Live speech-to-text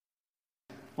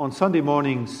On Sunday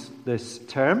mornings this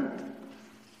term,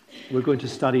 we're going to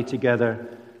study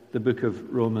together the book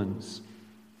of Romans.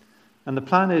 And the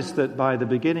plan is that by the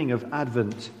beginning of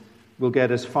Advent, we'll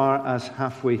get as far as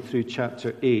halfway through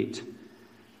chapter 8.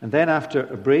 And then after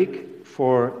a break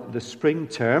for the spring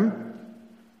term,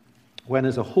 when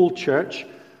as a whole church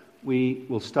we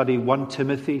will study 1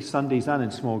 Timothy, Sundays and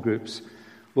in small groups,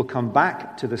 we'll come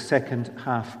back to the second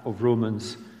half of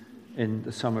Romans in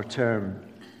the summer term.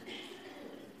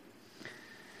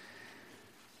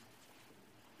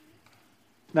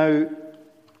 Now,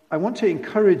 I want to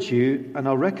encourage you, and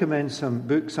I'll recommend some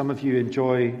books some of you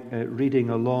enjoy reading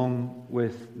along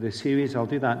with the series. I'll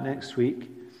do that next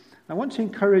week. I want to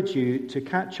encourage you to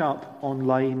catch up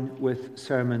online with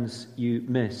sermons you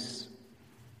miss.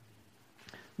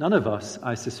 None of us,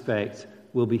 I suspect,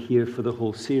 will be here for the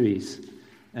whole series.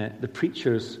 The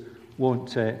preachers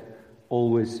won't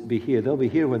always be here. They'll be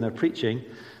here when they're preaching,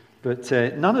 but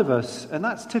none of us, and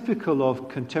that's typical of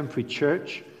contemporary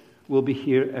church, will be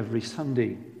here every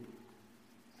Sunday.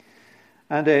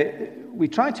 And we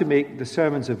try to make the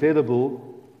sermons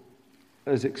available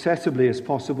as accessibly as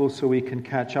possible so we can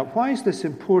catch up. Why is this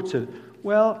important?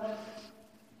 Well,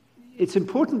 it's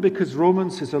important because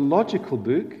Romans is a logical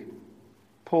book.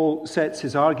 Paul sets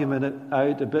his argument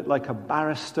out a bit like a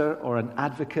barrister or an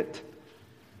advocate.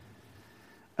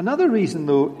 Another reason,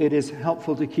 though, it is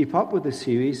helpful to keep up with the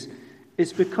series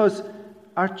is because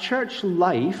our church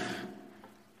life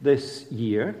this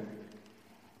year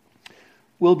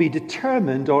will be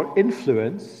determined or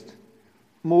influenced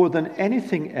more than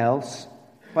anything else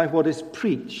by what is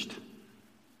preached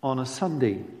on a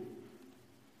Sunday.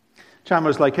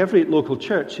 Chalmers, like every local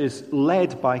church, is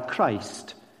led by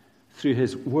Christ through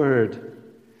his word.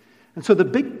 And so the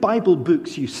big Bible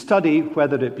books you study,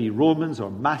 whether it be Romans or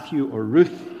Matthew or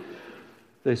Ruth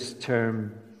this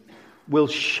term, will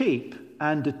shape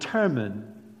and determine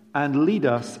and lead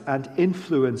us and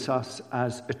influence us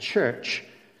as a church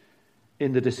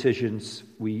in the decisions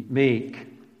we make.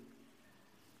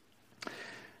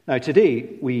 Now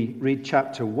today we read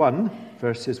chapter 1,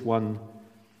 verses 1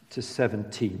 to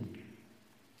 17.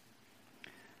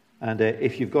 And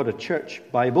if you've got a church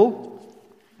Bible,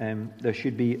 there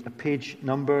should be a page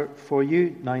number for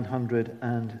you,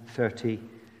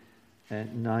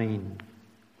 939.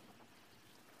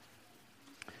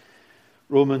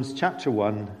 Romans chapter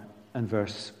 1 and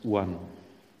verse 1.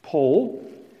 Paul,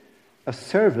 a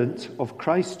servant of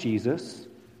Christ Jesus,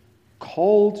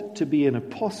 called to be an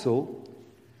apostle,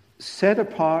 set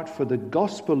apart for the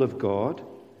gospel of God,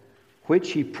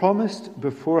 which he promised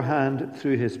beforehand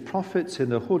through his prophets in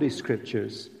the Holy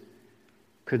Scriptures,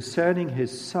 concerning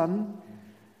his Son,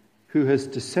 who has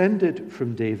descended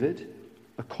from David,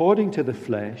 according to the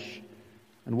flesh,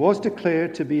 and was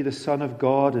declared to be the Son of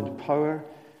God in power,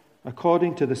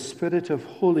 according to the Spirit of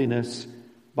holiness,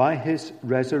 by his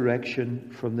resurrection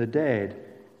from the dead,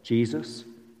 Jesus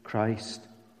Christ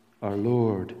our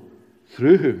Lord,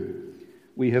 through whom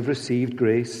we have received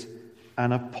grace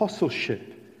and apostleship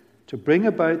to bring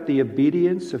about the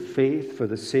obedience of faith for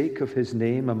the sake of his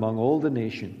name among all the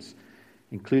nations,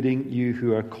 including you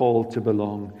who are called to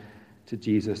belong to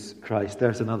Jesus Christ.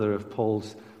 There's another of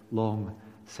Paul's long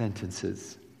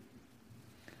sentences.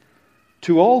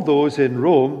 To all those in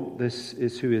Rome, this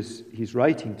is who he's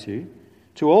writing to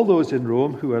all those in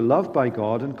Rome who are loved by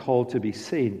God and called to be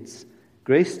saints,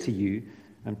 grace to you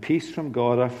and peace from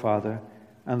God our Father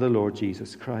and the Lord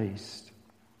Jesus Christ.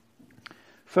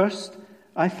 First,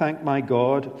 I thank my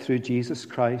God through Jesus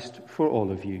Christ for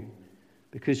all of you,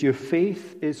 because your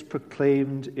faith is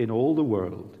proclaimed in all the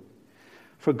world.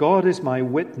 For God is my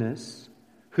witness,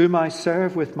 whom I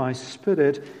serve with my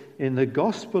spirit in the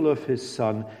gospel of his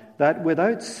Son, that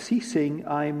without ceasing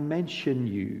I mention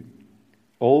you,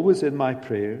 always in my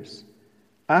prayers,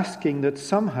 asking that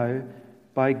somehow,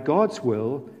 by God's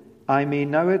will, I may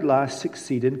now at last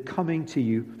succeed in coming to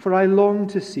you, for I long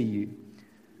to see you,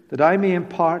 that I may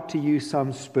impart to you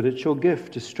some spiritual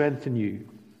gift to strengthen you.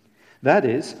 That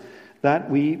is,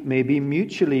 that we may be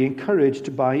mutually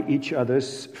encouraged by each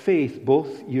other's faith,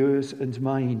 both yours and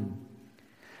mine.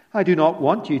 I do not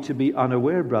want you to be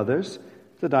unaware, brothers,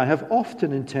 that I have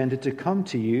often intended to come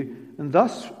to you, and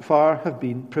thus far have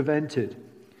been prevented,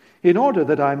 in order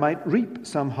that I might reap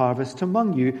some harvest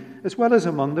among you, as well as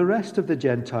among the rest of the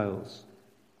Gentiles.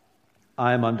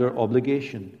 I am under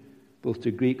obligation, both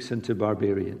to Greeks and to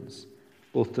barbarians,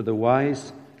 both to the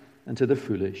wise and to the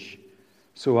foolish.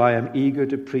 So I am eager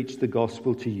to preach the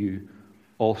gospel to you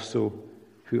also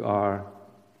who are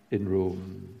in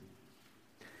Rome.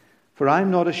 For I am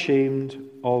not ashamed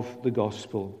of the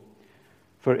gospel,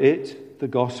 for it, the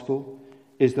gospel,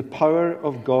 is the power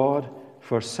of God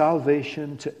for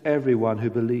salvation to everyone who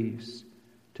believes,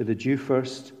 to the Jew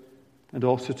first, and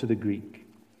also to the Greek.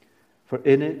 For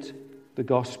in it, the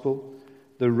gospel,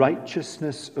 the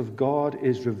righteousness of God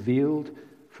is revealed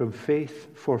from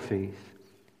faith for faith,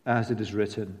 as it is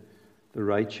written, the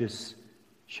righteous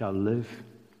shall live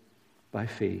by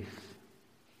faith.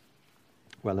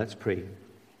 Well, let's pray.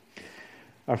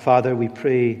 Our Father, we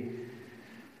pray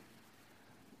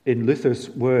in Luther's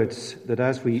words that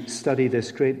as we study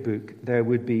this great book, there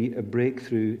would be a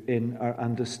breakthrough in our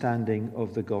understanding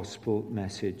of the gospel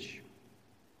message.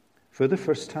 For the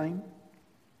first time,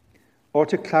 or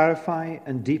to clarify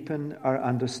and deepen our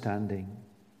understanding,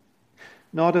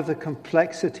 not of the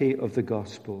complexity of the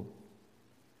gospel,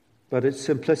 but its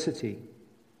simplicity.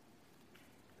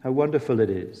 How wonderful it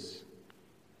is.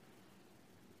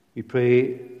 We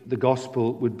pray the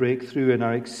gospel would break through in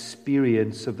our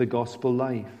experience of the gospel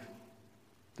life,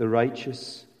 the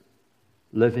righteous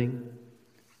living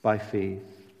by faith.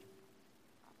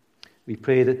 We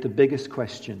pray that the biggest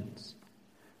questions,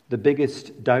 the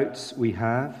biggest doubts we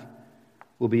have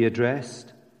will be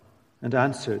addressed and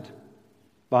answered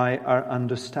by our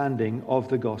understanding of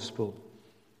the gospel.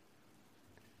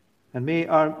 And may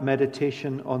our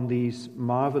meditation on these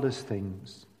marvelous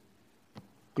things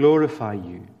glorify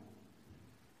you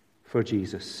for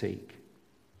Jesus' sake.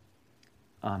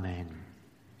 Amen.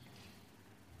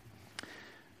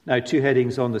 Now, 2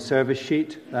 headings on the service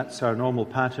sheet. That's our normal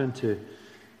pattern, to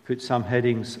put some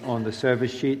headings on the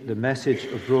service sheet. The message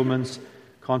of Romans,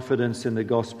 confidence in the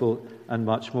gospel, and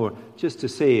much more. Just to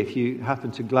say, if you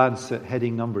happen to glance at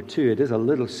heading number 2, it is a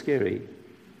little scary.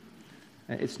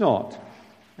 It's not.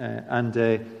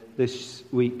 This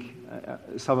week,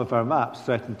 some of our maps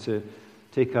threatened to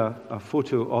take a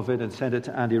photo of it and send it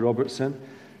to Andy Robertson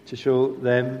to show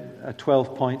them a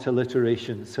 12-point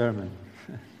alliteration sermon.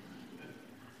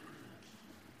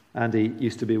 Andy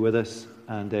used to be with us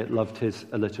and loved his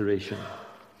alliteration.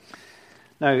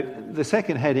 Now, the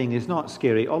second heading is not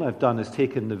scary. All I've done is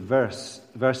taken the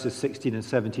verses 16 and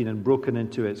 17 and broken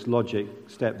into its logic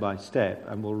step by step,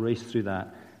 and we'll race through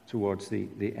that towards the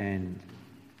end.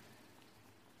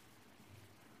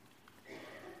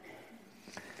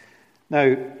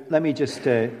 Now, let me just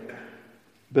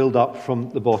build up from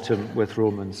the bottom with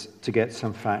Romans to get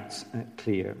some facts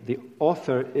clear. The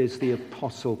author is the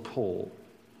Apostle Paul.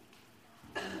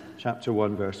 Chapter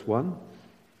 1, verse 1.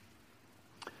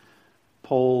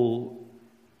 Paul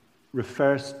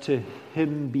refers to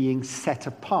him being set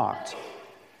apart.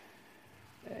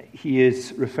 He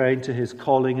is referring to his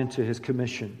calling and to his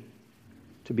commission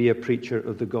to be a preacher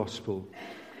of the gospel.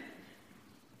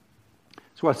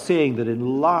 It's worth saying that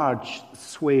in large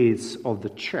swathes of the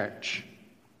church,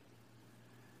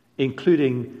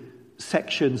 including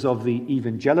sections of the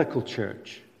evangelical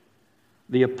church,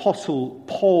 the Apostle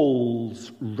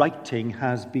Paul's writing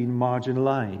has been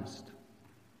marginalized.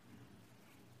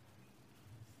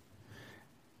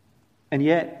 And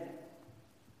yet,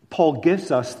 Paul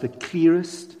gives us the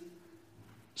clearest,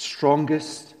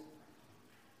 strongest,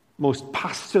 most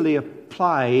pastorally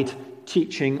applied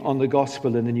teaching on the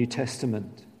gospel in the New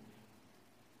Testament.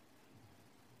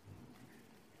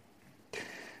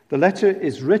 The letter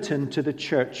is written to the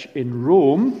church in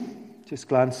Rome. Just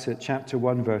glance at chapter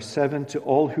 1, verse 7. To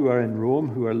all who are in Rome,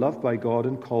 who are loved by God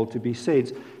and called to be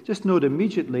saints. Just note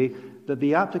immediately that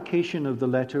the application of the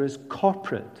letter is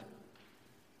corporate.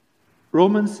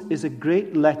 Romans is a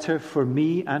great letter for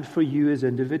me and for you as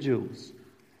individuals.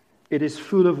 It is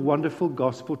full of wonderful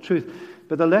gospel truth.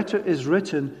 But the letter is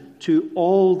written to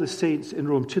all the saints in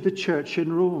Rome, to the church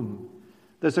in Rome.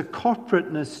 There's a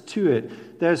corporateness to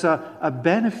it. There's a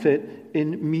benefit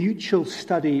in mutual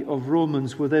study of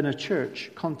Romans within a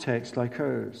church context like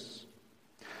ours.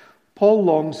 Paul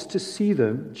longs to see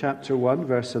them, chapter 1,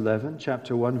 verse 11,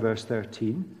 chapter 1, verse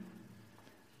 13,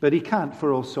 but he can't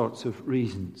for all sorts of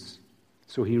reasons.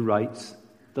 So he writes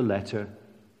the letter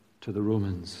to the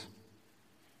Romans.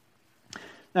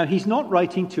 Now, he's not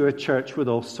writing to a church with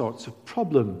all sorts of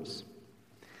problems.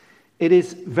 It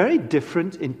is very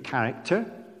different in character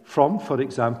from, for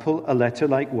example, a letter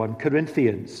like 1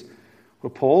 Corinthians,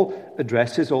 where Paul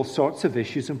addresses all sorts of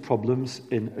issues and problems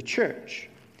in a church.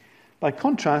 By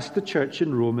contrast, the church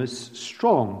in Rome is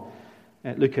strong.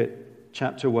 Look at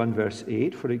chapter 1, verse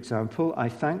 8, for example. I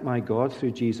thank my God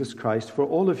through Jesus Christ for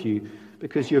all of you,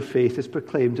 because your faith is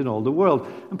proclaimed in all the world.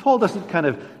 And Paul doesn't kind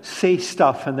of say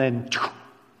stuff and then...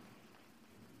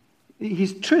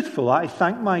 He's truthful. I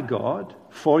thank my God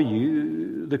for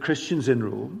you, the Christians in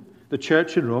Rome, the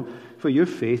church in Rome, for your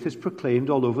faith is proclaimed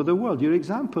all over the world. Your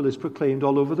example is proclaimed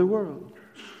all over the world.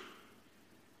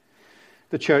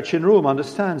 The church in Rome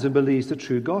understands and believes the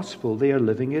true gospel. They are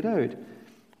living it out.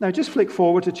 Now, just flick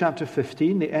forward to chapter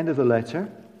 15, the end of the letter.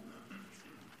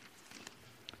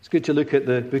 It's good to look at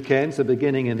the bookends, the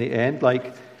beginning and the end,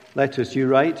 like letters you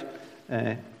write.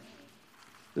 The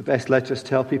best letters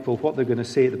tell people what they're going to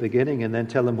say at the beginning and then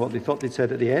tell them what they thought they'd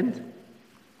said at the end.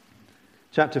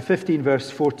 Chapter 15, verse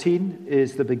 14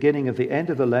 is the beginning of the end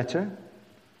of the letter.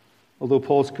 Although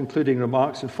Paul's concluding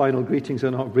remarks and final greetings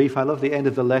are not brief, I love the end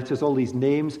of the letters, all these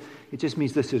names. It just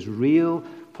means this is real.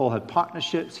 Paul had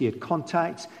partnerships, he had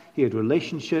contacts, he had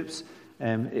relationships.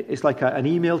 It's like an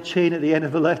email chain at the end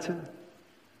of the letter.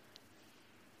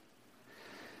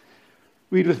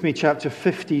 Read with me chapter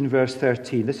 15, verse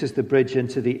 13. This is the bridge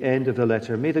into the end of the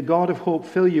letter. May the God of hope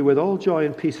fill you with all joy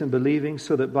and peace in believing,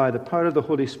 so that by the power of the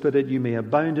Holy Spirit you may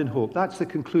abound in hope. That's the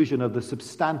conclusion of the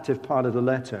substantive part of the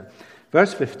letter.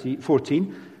 Verse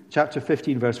 14, chapter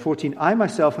 15, verse 14. I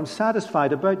myself am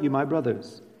satisfied about you, my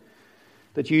brothers,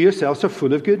 that you yourselves are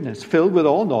full of goodness, filled with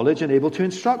all knowledge and able to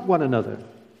instruct one another.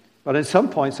 But in some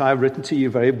points I have written to you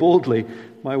very boldly,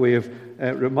 my way of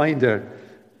reminder.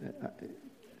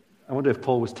 I wonder if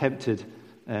Paul was tempted,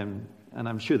 and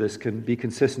I'm sure this can be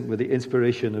consistent with the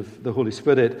inspiration of the Holy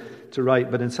Spirit to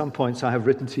write, but in some points I have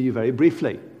written to you very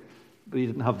briefly. But he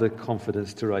didn't have the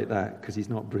confidence to write that because he's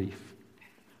not brief.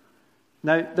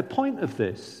 Now, the point of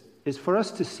this is for us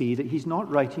to see that he's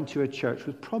not writing to a church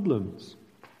with problems.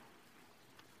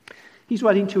 He's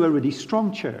writing to a really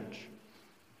strong church.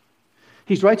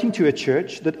 He's writing to a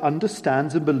church that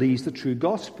understands and believes the true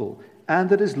gospel and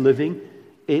that is living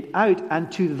it out.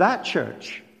 And to that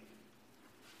church,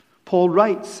 Paul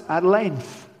writes at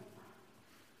length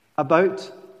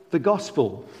about the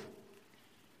gospel.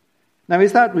 Now,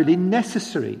 is that really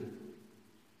necessary?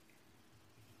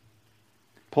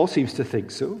 Paul seems to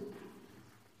think so.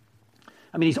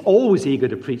 I mean, he's always eager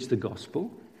to preach the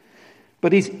gospel,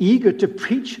 but he's eager to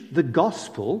preach the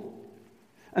gospel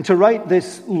and to write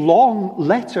this long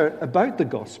letter about the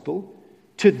gospel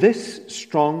to this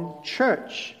strong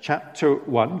church. Chapter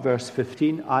 1, verse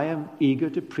 15, I am eager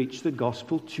to preach the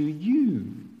gospel to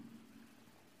you.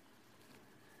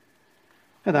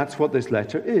 And that's what this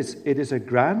letter is. It is a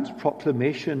grand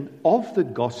proclamation of the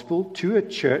gospel to a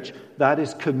church that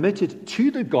is committed to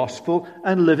the gospel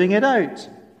and living it out.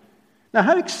 Now,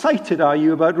 how excited are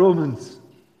you about Romans?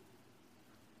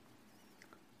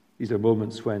 These are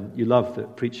moments when you love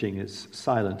that preaching is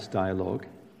silent dialogue.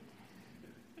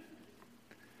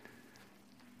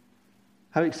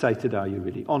 How excited are you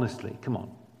really? Honestly, come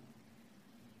on.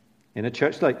 In a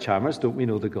church like Chalmers, don't we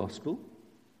know the gospel?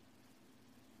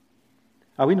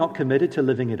 Are we not committed to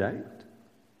living it out?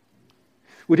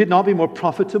 Would it not be more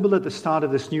profitable at the start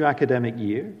of this new academic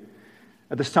year,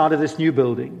 at the start of this new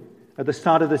building, at the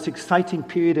start of this exciting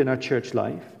period in our church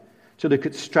life, to look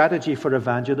at strategy for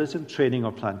evangelism, training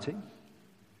or planting,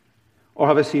 or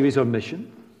have a series on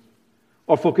mission,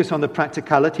 or focus on the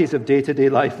practicalities of day-to-day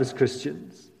life as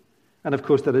Christians? And of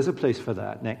course, there is a place for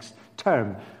that. Next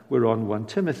term, we're on 1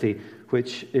 Timothy,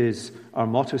 which is our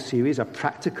motto series, a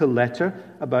practical letter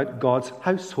about God's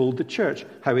household, the church,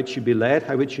 how it should be led,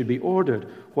 how it should be ordered,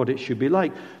 what it should be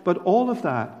like. But all of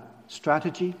that,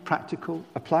 strategy, practical,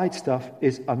 applied stuff,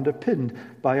 is underpinned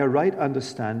by a right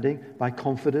understanding, by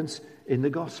confidence in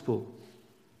the gospel.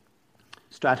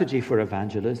 Strategy for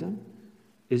evangelism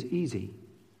is easy.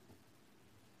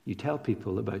 You tell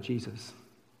people about Jesus.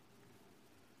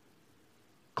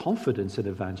 Confidence in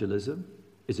evangelism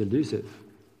is elusive.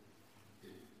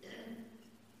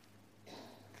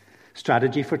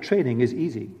 Strategy for training is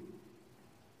easy.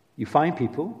 You find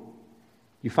people,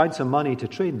 you find some money to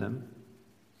train them,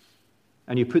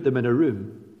 and you put them in a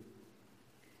room.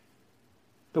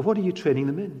 But what are you training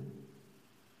them in?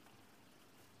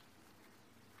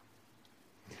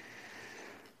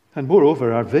 And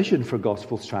moreover, our vision for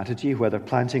gospel strategy, whether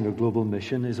planting or global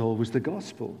mission, is always the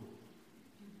gospel.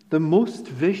 The most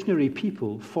visionary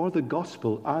people for the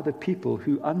gospel are the people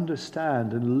who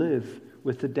understand and live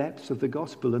with the depths of the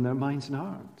gospel in their minds and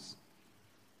hearts.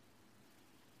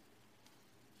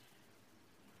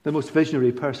 The most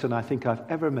visionary person I think I've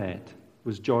ever met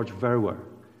was George Verwer,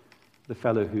 the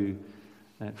fellow who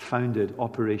founded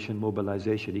Operation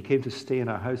Mobilization. He came to stay in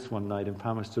our house one night in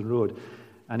Palmerston Road,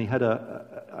 and he had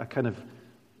a kind of,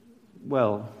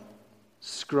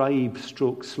 scribe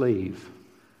stroke slave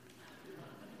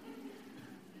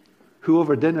who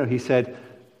over dinner, he said,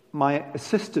 my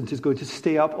assistant is going to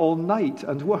stay up all night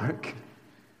and work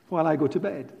while I go to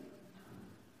bed.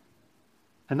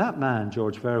 And that man,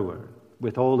 George Verwer,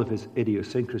 with all of his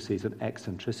idiosyncrasies and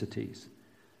eccentricities,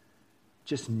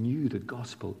 just knew the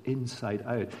gospel inside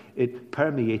out. It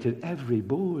permeated every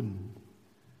bone.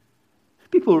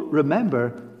 People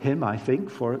remember him, I think,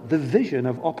 for the vision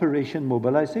of Operation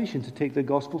Mobilization to take the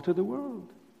gospel to the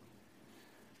world.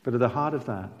 But at the heart of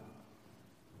that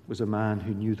was a man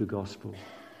who knew the gospel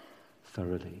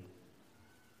thoroughly.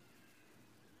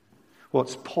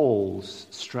 What's Paul's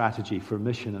strategy for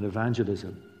mission and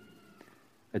evangelism?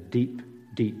 A deep,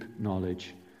 deep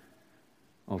knowledge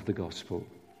of the gospel.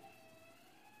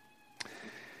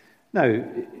 Now,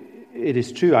 it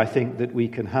is true, I think, that we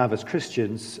can have as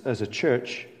Christians, as a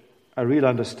church, a real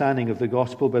understanding of the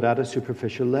gospel, but at a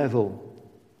superficial level.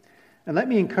 And let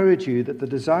me encourage you that the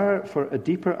desire for a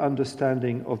deeper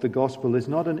understanding of the gospel is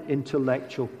not an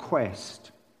intellectual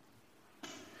quest,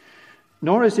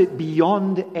 nor is it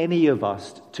beyond any of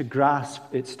us to grasp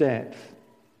its depth.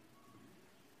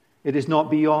 It is not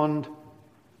beyond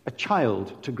a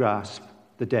child to grasp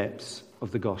the depths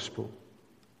of the gospel.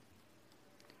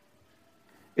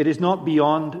 It is not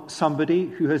beyond somebody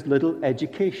who has little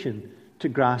education to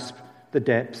grasp the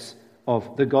depths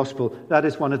of the gospel. That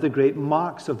is one of the great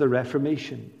marks of the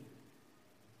Reformation.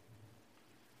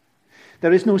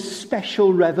 There is no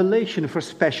special revelation for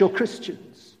special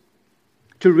Christians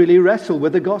to really wrestle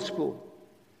with the gospel.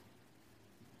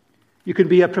 You can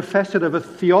be a professor of a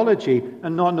theology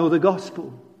and not know the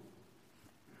gospel.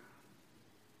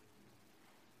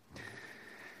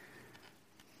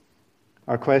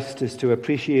 Our quest is to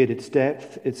appreciate its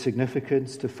depth, its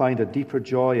significance, to find a deeper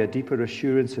joy, a deeper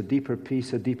assurance, a deeper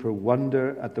peace, a deeper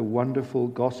wonder at the wonderful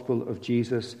gospel of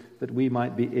Jesus, that we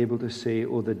might be able to say,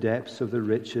 oh, the depths of the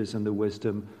riches and the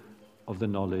wisdom of the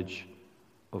knowledge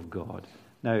of God.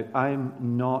 Now, I'm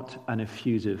not an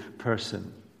effusive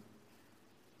person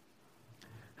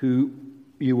who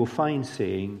you will find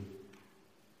saying,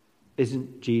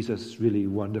 isn't Jesus really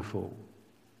wonderful?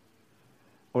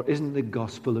 Or isn't the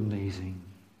gospel amazing?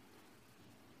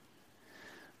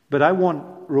 But I want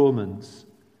Romans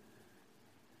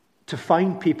to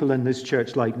find people in this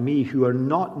church like me who are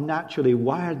not naturally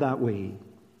wired that way,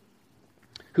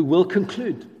 who will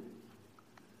conclude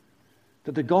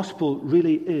that the gospel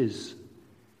really is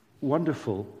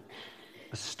wonderful,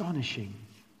 astonishing,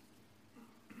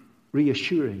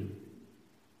 reassuring,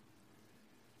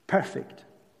 perfect.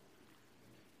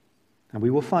 And we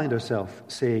will find ourselves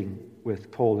saying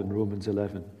with Paul in Romans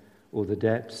 11, oh, the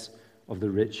depths of the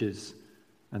riches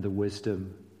and the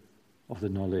wisdom of the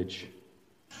knowledge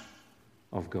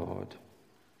of God.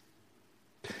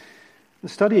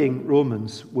 Studying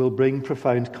Romans will bring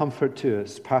profound comfort to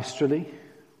us pastorally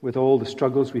with all the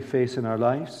struggles we face in our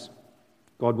lives.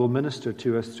 God will minister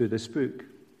to us through this book.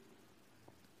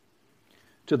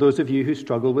 To those of you who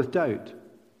struggle with doubt,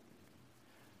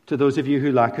 to those of you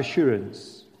who lack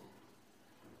assurance,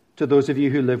 to those of you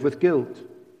who live with guilt,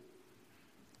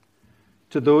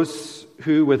 to those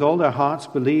who with all their hearts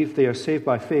believe they are saved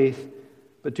by faith,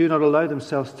 but do not allow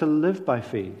themselves to live by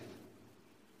faith,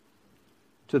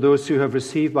 to those who have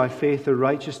received by faith the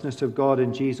righteousness of God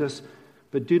in Jesus,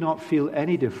 but do not feel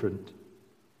any different,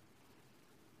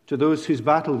 to those whose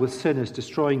battle with sin is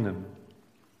destroying them,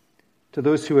 to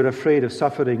those who are afraid of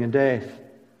suffering and death,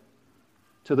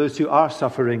 to those who are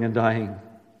suffering and dying,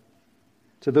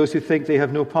 to those who think they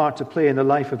have no part to play in the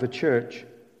life of a church.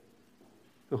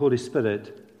 The Holy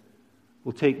Spirit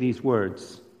will take these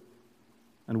words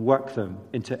and work them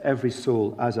into every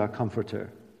soul as our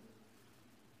comforter.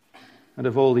 And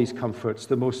of all these comforts,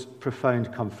 the most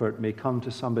profound comfort may come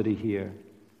to somebody here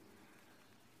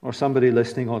or somebody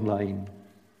listening online.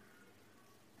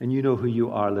 And you know who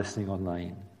you are listening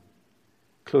online.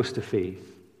 Close to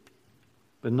faith,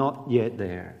 but not yet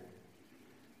there.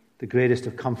 The greatest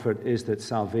of comfort is that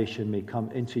salvation may come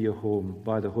into your home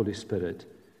by the Holy Spirit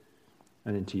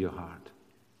and into your heart.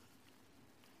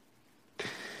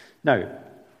 Now,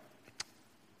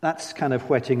 that's kind of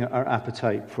whetting our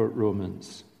appetite for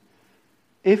Romans.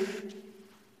 If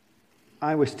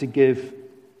I was to give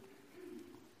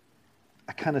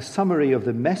a kind of summary of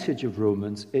the message of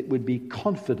Romans, it would be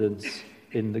confidence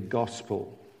in the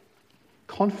gospel.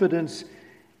 Confidence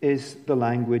is the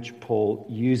language Paul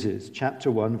uses.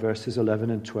 Chapter 1, verses 11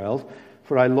 and 12.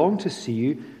 For I long to see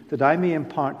you, that I may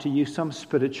impart to you some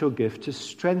spiritual gift to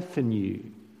strengthen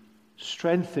you.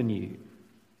 Strengthen you.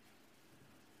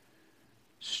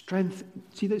 Strength.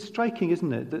 See, that's striking,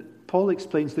 isn't it? That Paul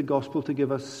explains the gospel to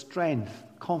give us strength,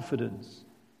 confidence.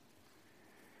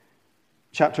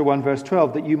 Chapter 1, verse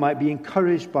 12, that you might be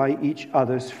encouraged by each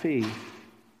other's faith.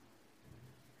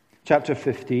 Chapter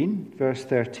 15, verse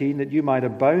 13, that you might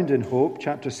abound in hope.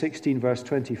 Chapter 16, verse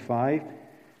 25,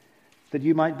 that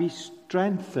you might be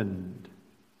strengthened.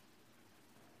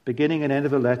 Beginning and end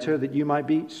of the letter, that you might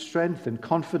be strengthened.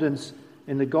 Confidence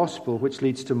in the gospel, which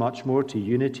leads to much more, to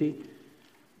unity,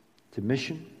 to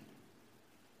mission.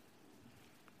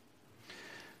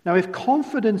 Now, if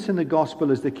confidence in the gospel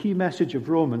is the key message of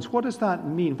Romans, what does that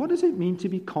mean? What does it mean to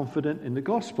be confident in the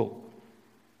gospel?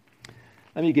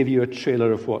 Let me give you a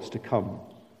trailer of what's to come.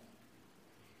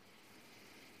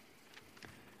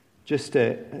 Just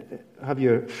have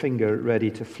your finger ready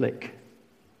to flick.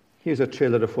 Here's a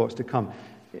trailer of what's to come.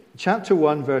 Chapter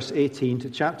 1, verse 18 to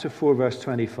chapter 4, verse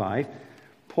 25,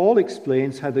 Paul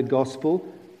explains how the gospel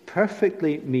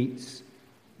perfectly meets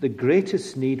the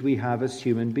greatest need we have as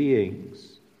human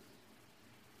beings.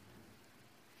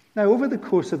 Now, over the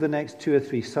course of the next 2 or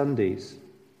 3 Sundays,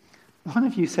 one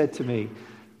of you said to me,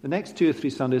 the next 2 or 3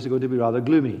 Sundays are going to be rather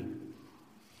gloomy,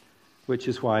 which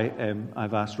is why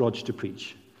I've asked Rog to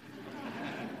preach.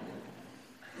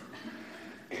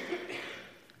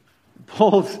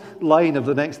 Paul's line of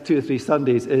the next 2 or 3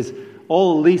 Sundays is,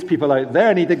 all these people out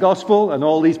there need the gospel, and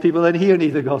all these people in here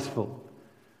need the gospel.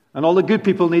 And all the good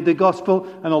people need the gospel,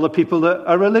 and all the people that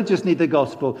are religious need the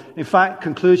gospel. In fact,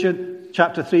 conclusion,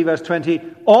 chapter 3, verse 20,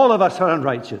 all of us are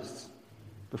unrighteous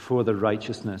before the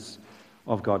righteousness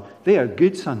of God. They are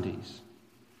good Sundays.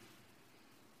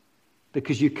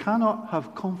 Because you cannot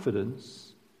have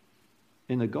confidence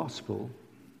in the gospel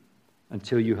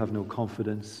until you have no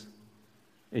confidence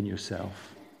in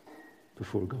yourself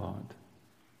before God.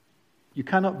 You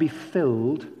cannot be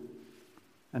filled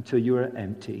until you are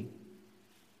empty.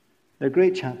 They're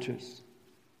great chapters.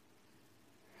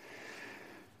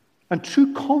 And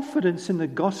true confidence in the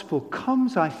gospel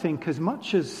comes, I think, as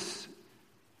much as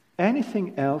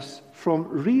anything else from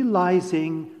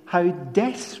realizing how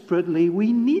desperately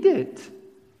we need it.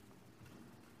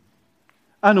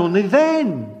 And only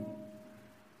then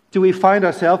do we find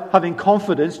ourselves having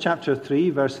confidence, chapter 3,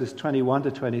 verses 21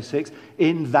 to 26,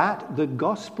 in that the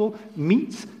gospel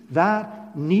meets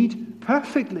that need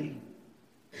perfectly.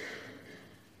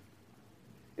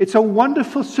 It's a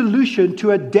wonderful solution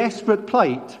to a desperate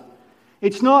plight.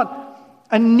 It's not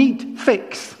a neat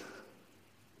fix.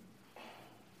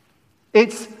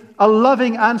 It's a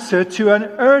loving answer to an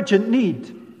urgent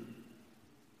need.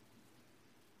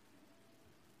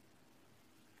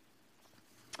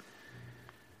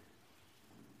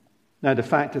 Now, the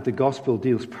fact that the gospel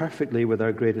deals perfectly with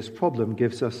our greatest problem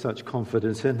gives us such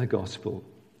confidence in the gospel.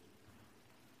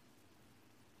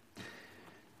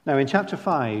 Now, in chapter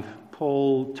 5,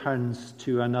 Paul turns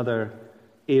to another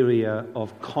area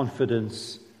of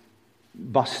confidence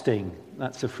busting.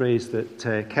 That's a phrase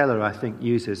that Keller, I think,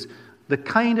 uses. The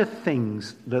kind of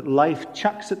things that life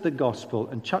chucks at the gospel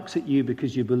and chucks at you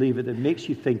because you believe it, that makes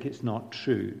you think it's not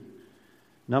true.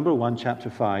 Number 1, chapter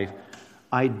 5,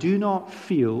 I do not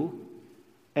feel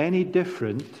any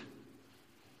different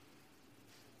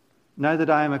now that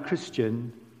I am a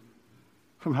Christian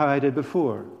from how I did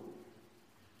before.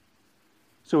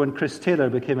 So when Chris Taylor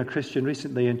became a Christian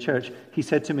recently in church, he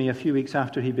said to me a few weeks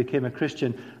after he became a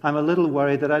Christian, I'm a little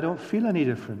worried that I don't feel any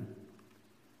different.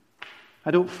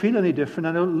 I don't feel any different.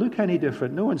 I don't look any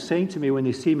different. No one's saying to me when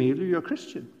they see me, you're a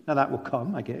Christian. Now that will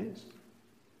come, I guess.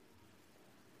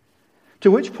 To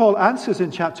which Paul answers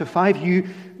in chapter 5, you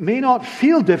may not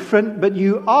feel different, but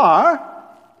you are.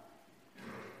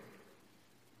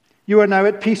 You are now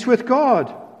at peace with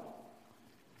God.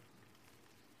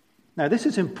 Now this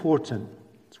is important.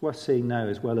 It's worth saying now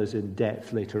as well as in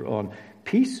depth later on.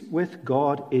 Peace with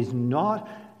God is not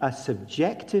a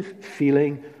subjective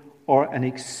feeling or an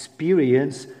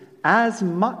experience as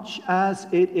much as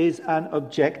it is an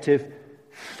objective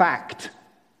fact.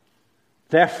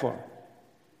 Therefore,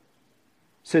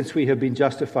 since we have been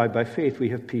justified by faith, we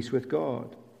have peace with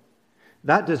God.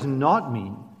 That does not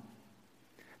mean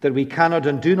that we cannot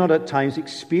and do not at times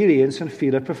experience and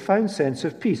feel a profound sense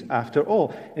of peace. After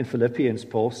all, in Philippians,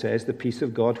 Paul says, the peace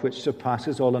of God which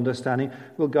surpasses all understanding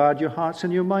will guard your hearts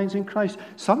and your minds in Christ.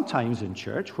 Sometimes in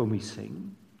church, when we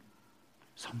sing,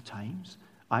 sometimes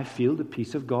I feel the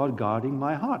peace of God guarding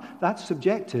my heart. That's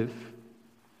subjective.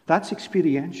 That's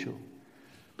experiential.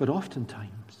 But oftentimes,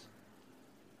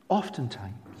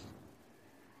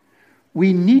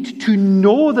 we need to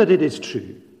know that it is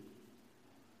true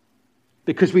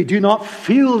because we do not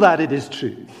feel that it is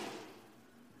true.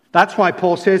 That's why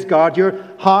Paul says, guard your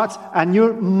hearts and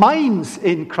your minds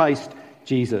in Christ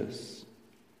Jesus.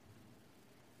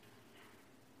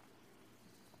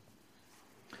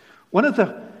 One of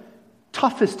the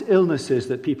toughest illnesses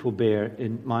that people bear,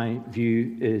 in my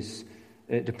view, is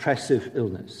depressive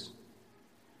illness.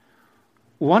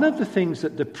 One of the things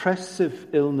that depressive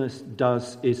illness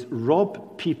does is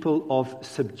rob people of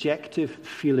subjective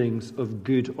feelings of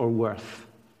good or worth.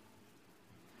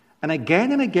 And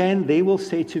again, they will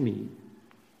say to me,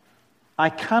 I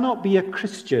cannot be a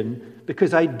Christian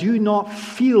because I do not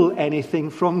feel anything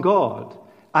from God.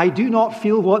 I do not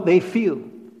feel what they feel.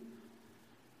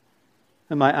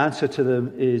 And my answer to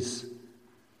them is,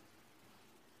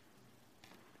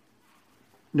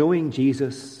 knowing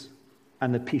Jesus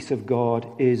and the peace of God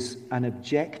is an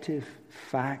objective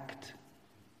fact.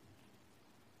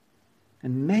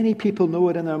 And many people know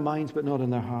it in their minds, but not in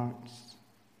their hearts.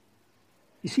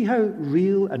 You see how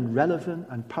real and relevant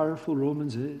and powerful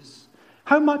Romans is?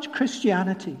 How much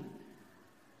Christianity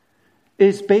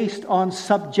is based on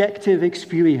subjective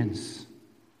experience.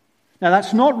 Now,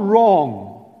 that's not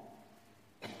wrong.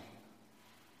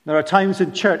 There are times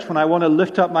in church when I want to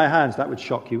lift up my hands. That would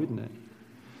shock you, wouldn't it?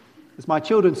 As my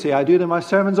children say, I do it in my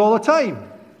sermons all the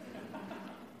time.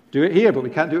 Do it here, but we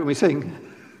can't do it when we sing.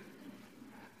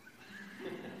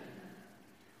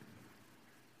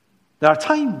 There are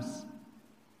times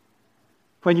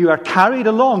when you are carried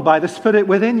along by the Spirit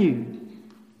within you,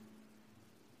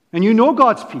 and you know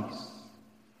God's peace.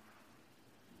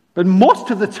 But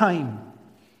most of the time,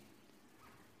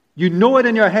 you know it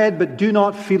in your head, but do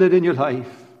not feel it in your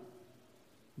life.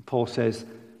 Paul says,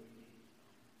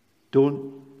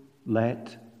 don't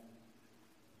let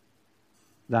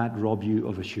that rob you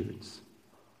of assurance.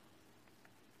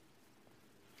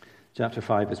 Chapter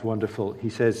 5 is wonderful. He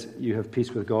says, you have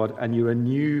peace with God, and you're a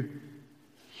new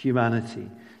humanity.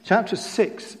 Chapter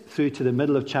 6 through to the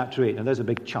middle of chapter 8, and there's a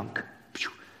big chunk.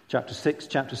 Chapter 6,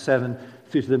 chapter 7,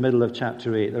 through to the middle of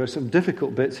chapter 8. There are some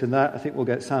difficult bits in that. I think we'll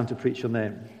get Sam to preach on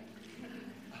them.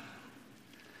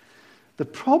 The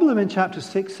problem in chapter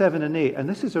 6, 7, and 8, and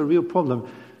this is a real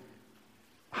problem,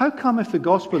 how come if the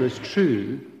gospel is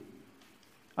true,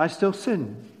 I still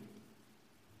sin?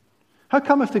 How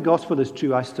come if the gospel is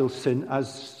true, I still sin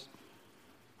as,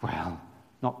 well,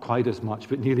 not quite as much,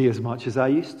 but nearly as much as I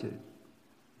used to?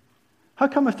 How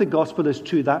come if the gospel is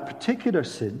true, that particular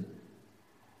sin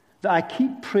that I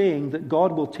keep praying that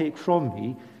God will take from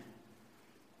me,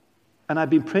 and I've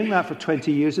been praying that for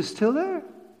 20 years, is still there?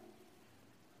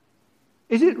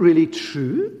 Is it really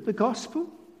true, the gospel?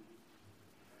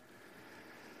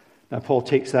 Now, Paul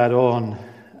takes that on,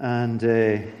 and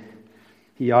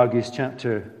he argues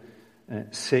chapter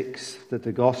 6 that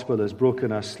the gospel has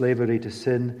broken our slavery to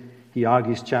sin. He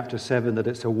argues chapter 7 that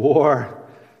it's a war,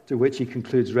 to which he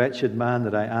concludes, wretched man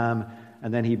that I am.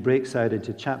 And then he breaks out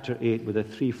into chapter 8 with a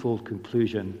threefold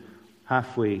conclusion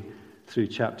halfway through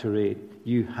chapter 8.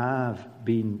 You have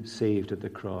been saved at the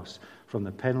cross from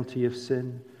the penalty of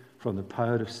sin, from the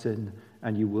power of sin,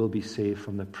 and you will be saved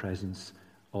from the presence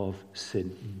of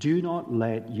sin. Do not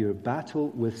let your battle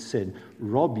with sin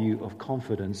rob you of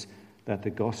confidence that the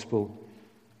gospel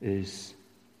is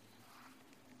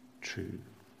true.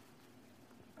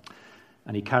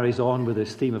 And he carries on with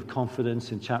this theme of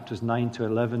confidence in chapters 9 to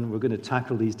 11. We're going to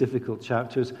tackle these difficult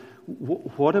chapters.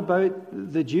 What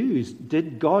about the Jews?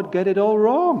 Did God get it all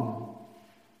wrong?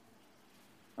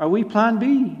 Are we plan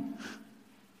B?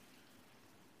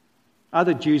 Are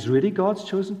the Jews really God's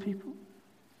chosen people?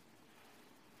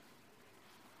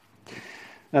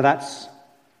 Now that's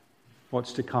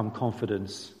what's to come,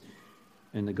 confidence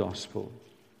in the gospel.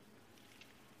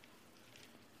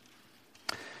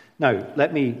 Now,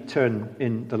 let me turn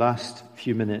in the last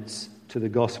few minutes to the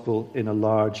gospel in a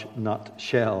large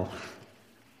nutshell.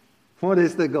 What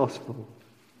is the gospel?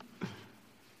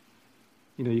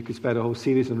 You know, you could spend a whole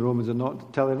series on Romans and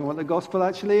not tell everyone what the gospel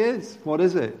actually is. What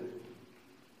is it?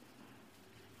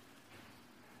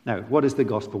 Now, what is the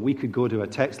gospel? We could go to a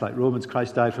text like Romans,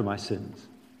 Christ died for my sins.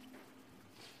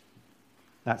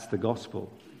 That's the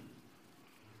gospel.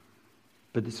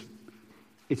 But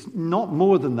it's not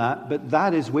more than that, but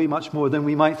that is way much more than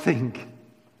we might think. Does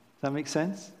that make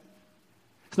sense?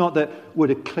 It's not that we're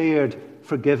declared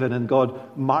forgiven and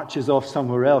God marches off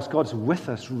somewhere else. God's with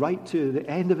us right to the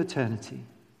end of eternity.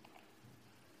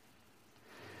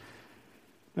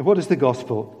 Now, what is the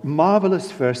gospel? Marvelous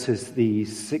verses,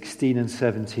 these 16 and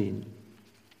 17.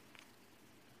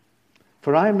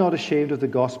 For I am not ashamed of the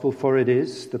gospel, for it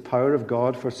is the power of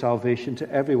God for salvation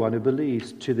to everyone who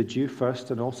believes, to the Jew first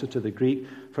and also to the Greek.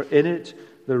 For in it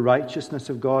the righteousness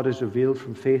of God is revealed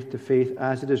from faith to faith,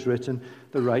 as it is written,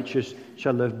 the righteous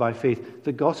shall live by faith.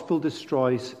 The gospel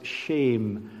destroys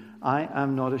shame. I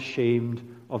am not ashamed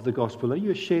of the gospel. Are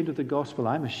you ashamed of the gospel?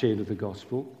 I'm ashamed of the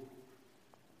gospel.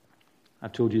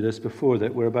 I've told you this before,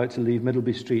 that we're about to leave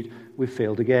Middleby Street. We've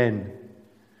failed again.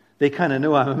 They kind of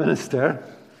know I'm a minister.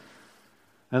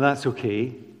 And that's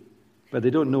okay, but they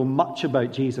don't know much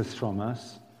about Jesus from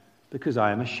us because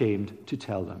I am ashamed to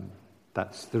tell them.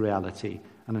 That's the reality,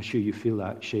 and I'm sure you feel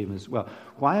that shame as well.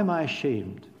 Why am I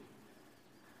ashamed?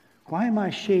 Why am I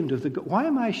ashamed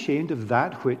of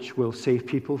that which will save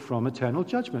people from eternal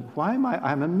judgment? I'm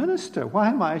a minister. Why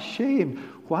am I ashamed?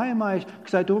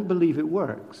 Because I don't believe it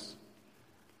works.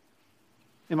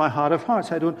 In my heart of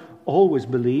hearts, I don't always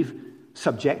believe,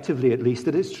 subjectively at least,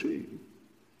 that it's true.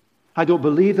 I don't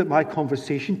believe that my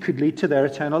conversation could lead to their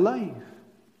eternal life.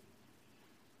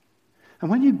 And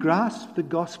when you grasp the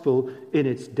gospel in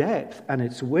its depth and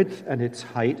its width and its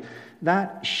height,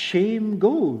 that shame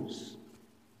goes.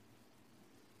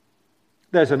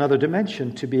 There's another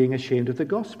dimension to being ashamed of the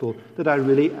gospel, that I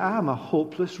really am a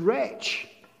hopeless wretch.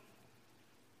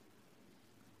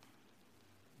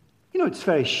 It's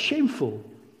very shameful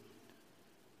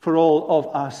for all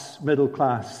of us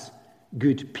middle-class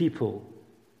good people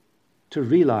to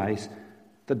realize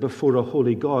that before a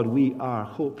holy God we are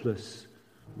hopeless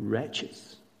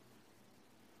wretches.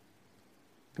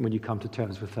 And when you come to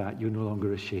terms with that, you're no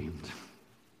longer ashamed.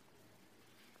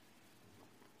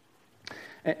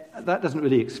 That doesn't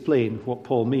really explain what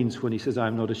Paul means when he says,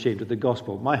 I'm not ashamed of the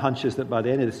gospel. My hunch is that by the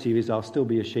end of the series, I'll still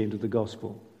be ashamed of the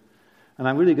gospel. And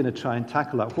I'm really going to try and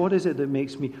tackle that. What is it that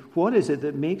makes me,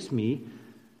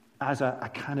 as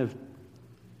a kind of,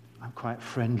 I'm quite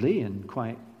friendly and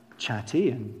quite chatty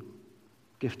and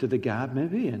gift of the gab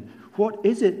maybe, and what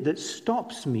is it that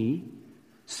stops me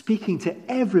speaking to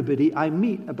everybody I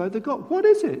meet about the gospel? What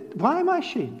is it? Why am I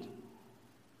ashamed?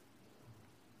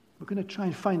 We're going to try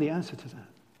and find the answer to that.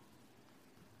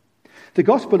 The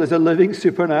gospel is a living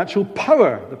supernatural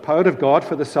power, the power of God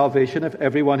for the salvation of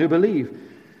everyone who believes.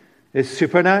 It's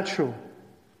supernatural.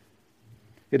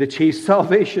 It achieves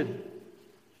salvation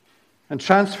and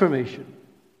transformation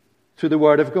through the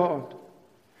Word of God.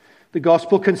 The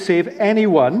gospel can save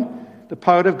anyone, the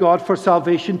power of God for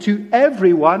salvation to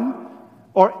everyone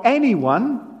or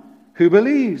anyone who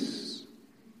believes.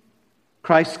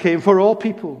 Christ came for all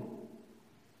people.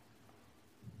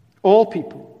 All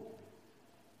people.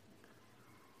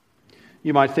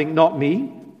 You might think, not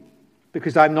me,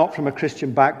 because I'm not from a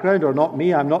Christian background, or not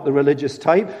me, I'm not the religious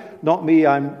type, not me,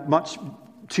 I'm much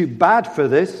too bad for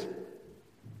this.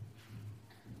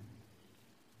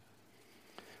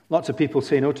 Lots of people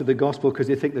say no to the gospel because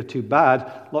they think they're too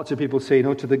bad. Lots of people say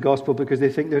no to the gospel because they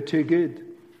think they're too good.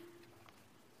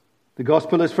 The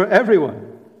gospel is for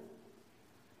everyone.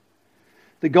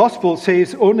 The gospel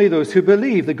saves only those who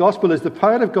believe. The gospel is the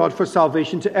power of God for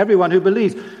salvation to everyone who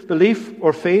believes. Belief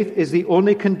or faith is the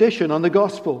only condition on the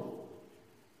gospel.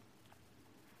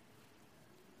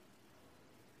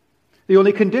 The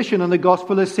only condition on the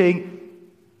gospel is saying,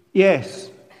 yes,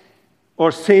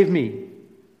 or save me,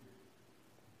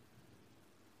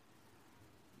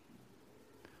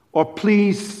 or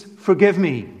please forgive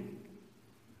me.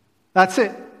 That's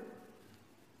it.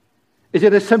 Is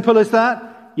it as simple as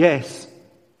that? Yes.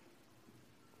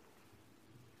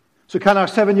 So can our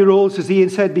 7-year-olds, as Ian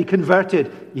said, be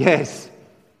converted? Yes.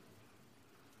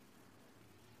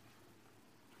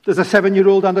 Does a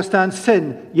 7-year-old understand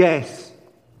sin? Yes.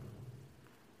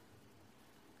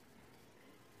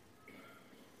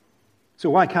 So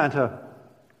why can't a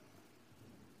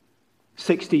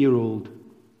 60-year-old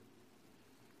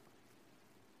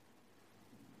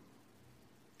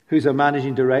who's a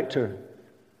managing director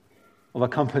of a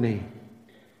company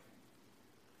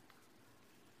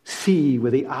see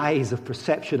with the eyes of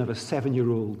perception of a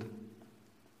 7-year-old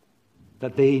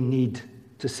that they need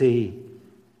to say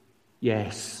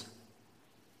yes?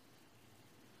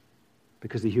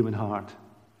 Because the human heart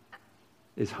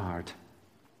is hard.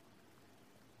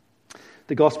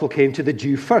 The gospel came to the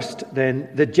Jew first, then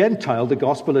the Gentile. The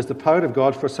gospel is the power of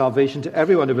God for salvation to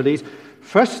everyone who believes,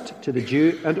 first to the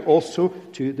Jew and also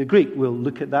to the Greek. We'll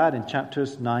look at that in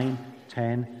chapters 9,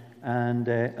 10, and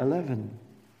 11.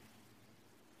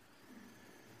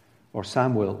 Or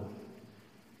Samuel.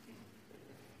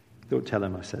 Don't tell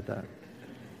him I said that.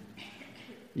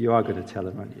 You are going to tell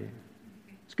him, aren't you?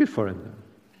 It's good for him,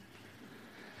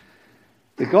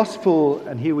 though. The gospel,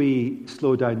 and here we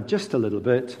slow down just a little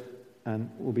bit,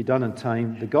 and we'll be done in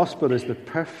time. The gospel is the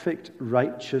perfect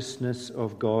righteousness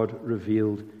of God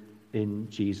revealed in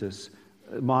Jesus.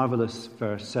 Marvelous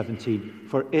verse 17.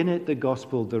 For in it, the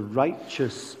gospel, the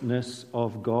righteousness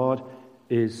of God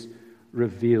is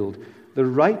revealed. The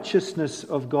righteousness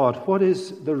of God. What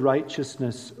is the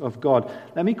righteousness of God?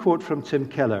 Let me quote from Tim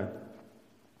Keller.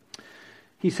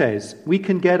 He says, we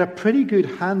can get a pretty good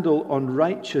handle on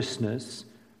righteousness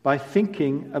by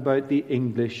thinking about the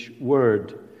English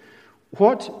word.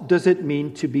 What does it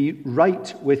mean to be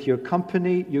right with your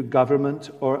company, your government,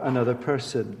 or another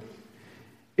person?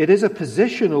 It is a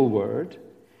positional word.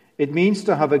 It means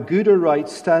to have a good or right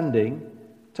standing,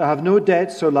 to have no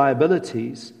debts or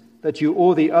liabilities that you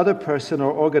owe the other person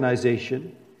or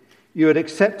organization. You're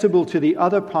acceptable to the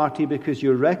other party because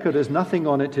your record has nothing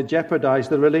on it to jeopardize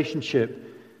the relationship.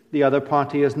 The other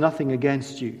party has nothing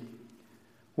against you.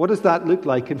 What does that look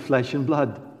like in flesh and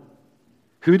blood?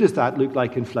 Who does that look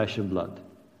like in flesh and blood?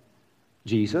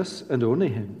 Jesus and only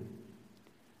him.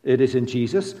 It is in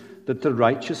Jesus that the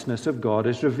righteousness of God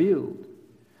is revealed.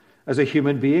 As a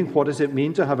human being, what does it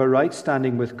mean to have a right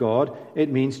standing with God? It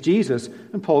means Jesus.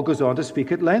 And Paul goes on to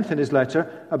speak at length in his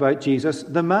letter about Jesus,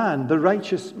 the man, the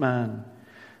righteous man.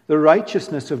 The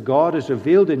righteousness of God is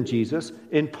revealed in Jesus,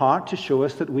 in part to show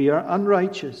us that we are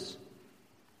unrighteous.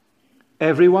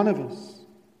 Every one of us.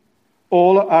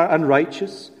 All are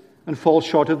unrighteous and fall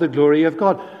short of the glory of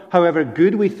God. However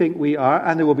good we think we are,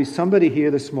 and there will be somebody here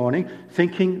this morning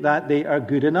thinking that they are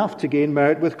good enough to gain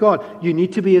merit with God. You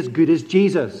need to be as good as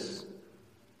Jesus,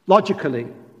 logically.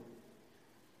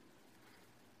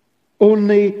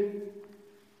 Only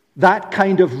that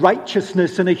kind of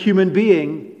righteousness in a human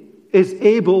being is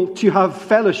able to have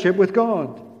fellowship with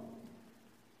God.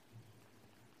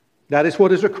 That is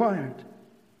what is required.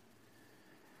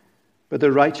 But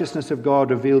the righteousness of God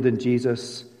revealed in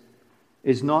Jesus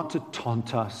is not to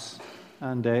taunt us.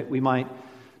 And we might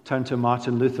turn to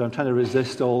Martin Luther. I'm trying to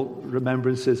resist all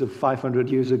remembrances of 500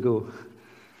 years ago.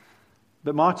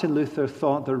 But Martin Luther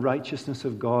thought the righteousness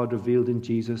of God revealed in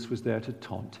Jesus was there to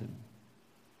taunt him.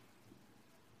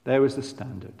 There was the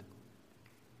standard.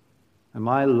 And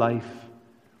my life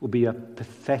will be a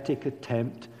pathetic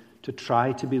attempt to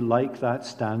try to be like that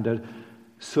standard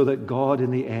so that God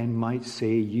in the end might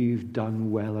say, you've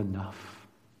done well enough.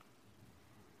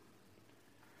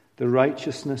 The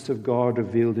righteousness of God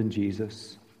revealed in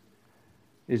Jesus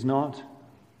is not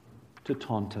to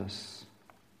taunt us.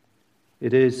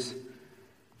 It is,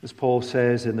 as Paul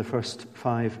says in the first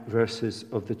 5 verses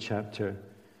of the chapter,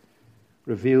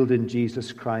 revealed in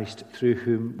Jesus Christ, through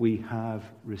whom we have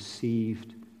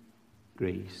received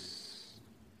grace.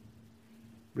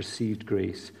 Received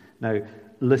grace. Now,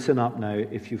 listen up now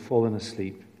if you've fallen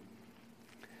asleep.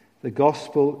 The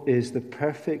gospel is the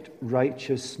perfect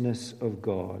righteousness of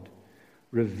God,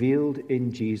 revealed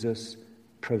in Jesus,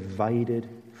 provided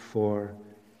for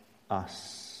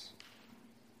us.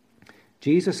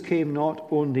 Jesus came not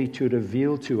only to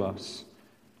reveal to us,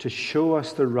 to show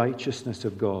us the righteousness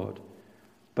of God,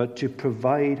 but to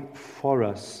provide for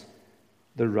us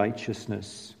the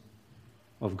righteousness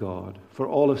of God. For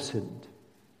all have sinned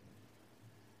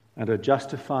and are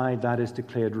justified, that is,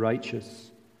 declared righteous,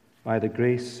 by the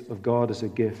grace of God as a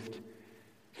gift,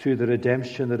 through the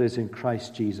redemption that is in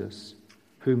Christ Jesus,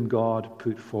 whom God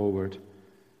put forward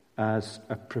as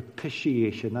a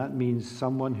propitiation. That means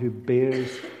someone who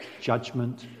bears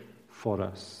judgment for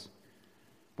us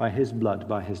by his blood,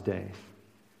 by his death,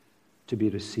 to be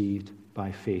received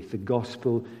by faith. The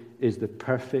gospel is the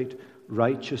perfect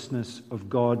righteousness of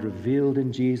God revealed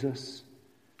in Jesus.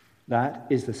 That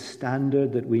is the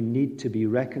standard that we need to be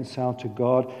reconciled to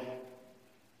God,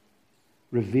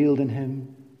 revealed in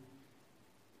him,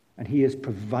 and he has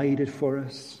provided for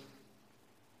us.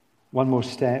 One more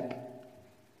step.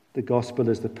 The gospel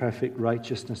is the perfect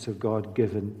righteousness of God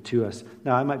given to us.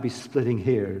 Now, I might be splitting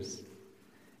hairs.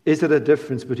 Is there a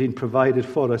difference between provided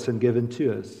for us and given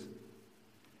to us?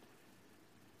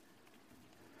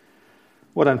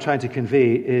 What I'm trying to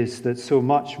convey is that so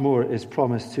much more is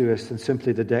promised to us than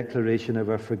simply the declaration of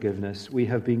our forgiveness. We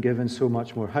have been given so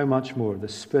much more. How much more? The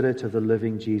Spirit of the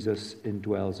living Jesus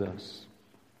indwells us.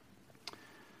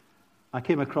 I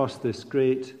came across this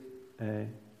great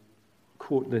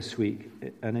quote this week,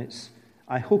 and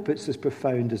I hope it's as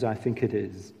profound as I think it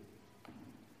is.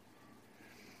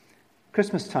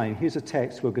 Christmas time, here's a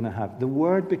text we're going to have. The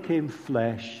Word became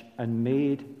flesh and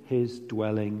made his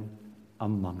dwelling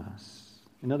among us.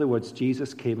 In other words,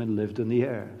 Jesus came and lived on the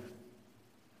earth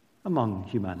among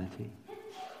humanity.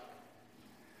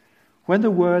 When the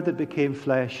Word that became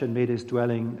flesh and made his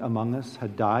dwelling among us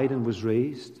had died and was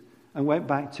raised and went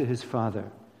back to his Father,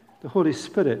 the Holy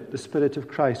Spirit, the Spirit of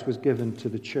Christ, was given to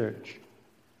the church.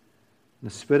 The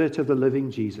Spirit of the living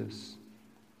Jesus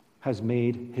has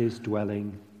made his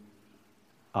dwelling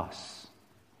us.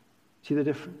 See the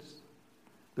difference?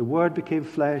 The Word became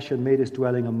flesh and made his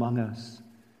dwelling among us.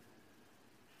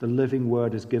 The living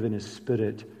Word has given his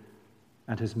Spirit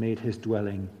and has made his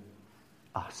dwelling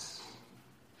us.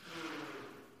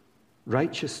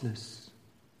 Righteousness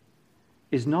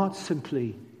is not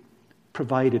simply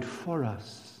provided for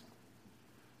us.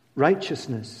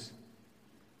 Righteousness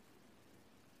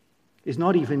is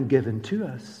not even given to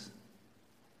us.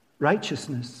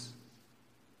 Righteousness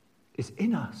is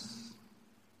in us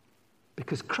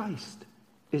because Christ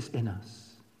is in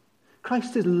us.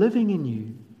 Christ is living in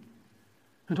you.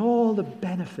 And all the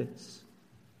benefits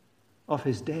of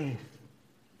his death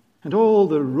and all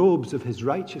the robes of his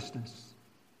righteousness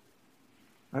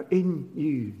are in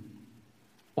you,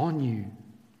 on you.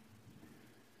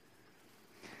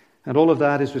 And all of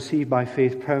that is received by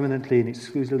faith permanently and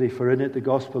exclusively, for in it the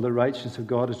gospel, the righteousness of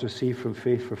God, is received from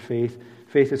faith for faith.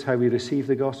 Faith is how we receive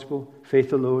the gospel,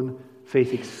 faith alone,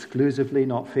 faith exclusively,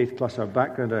 not faith plus our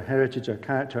background, our heritage, our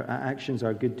character, our actions,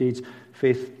 our good deeds.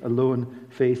 Faith alone,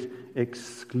 faith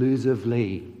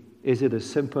exclusively. Is it as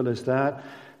simple as that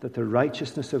the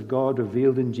righteousness of God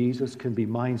revealed in Jesus can be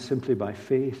mine simply by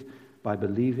faith, by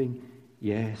believing?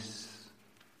 Yes.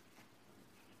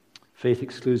 Faith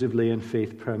exclusively and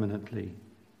faith permanently.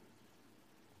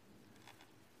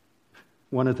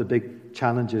 One of the big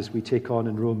challenges we take on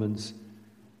in Romans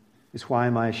is, why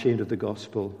am I ashamed of the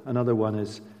gospel? Another one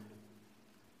is,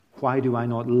 why do I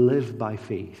not live by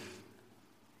faith?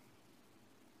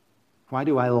 Why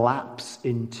do I lapse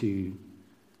into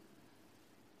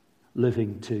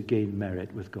living to gain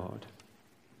merit with God?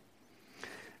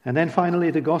 And then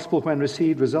finally, the gospel, when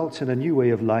received, results in a new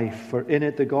way of life. For in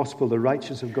it, the gospel, the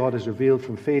righteousness of God, is revealed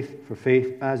from faith for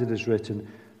faith, as it is written,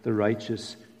 the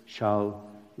righteous shall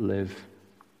live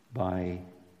by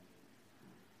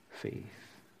faith.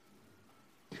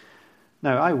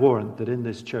 Now, I warrant that in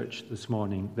this church this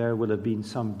morning, there will have been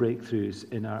some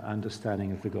breakthroughs in our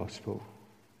understanding of the gospel.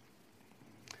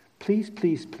 Please,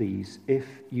 please, please, if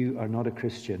you are not a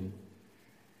Christian,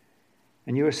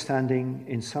 and you are standing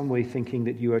in some way thinking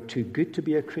that you are too good to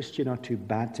be a Christian or too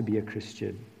bad to be a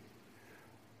Christian,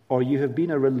 or you have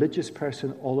been a religious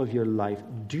person all of your life,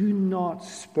 do not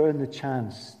spurn the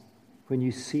chance when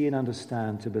you see and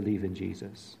understand to believe in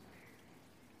Jesus.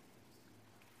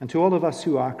 And to all of us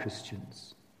who are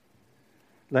Christians,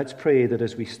 let's pray that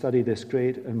as we study this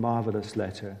great and marvelous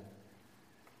letter,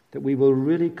 that we will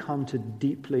really come to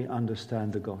deeply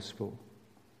understand the gospel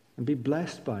and be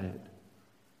blessed by it,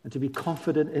 and to be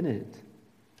confident in it,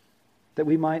 that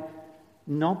we might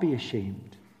not be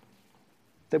ashamed,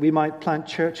 that we might plant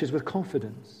churches with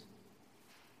confidence,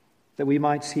 that we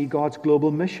might see God's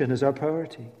global mission as our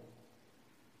priority.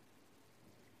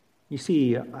 You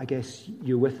see, I guess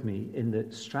you're with me in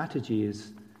that strategy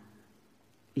is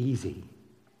easy.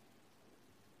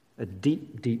 A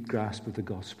deep, deep grasp of the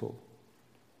gospel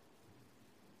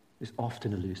is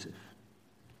often elusive.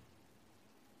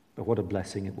 But what a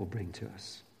blessing it will bring to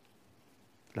us.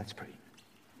 Let's pray.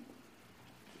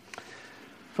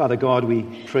 Father God, we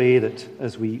pray that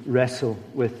as we wrestle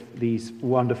with these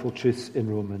wonderful truths in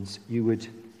Romans, you would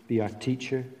be our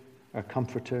teacher, our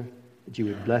comforter, that you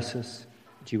would bless us,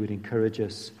 that you would encourage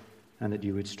us, and that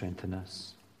you would strengthen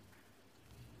us.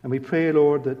 And we pray,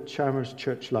 Lord, that Chalmers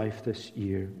church life this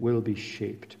year will be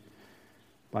shaped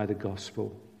by the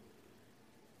gospel.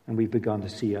 And we've begun to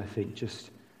see, I think, just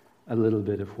a little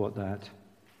bit of what that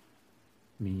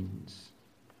means.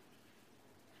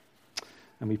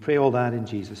 And we pray all that in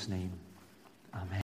Jesus' name. Amen.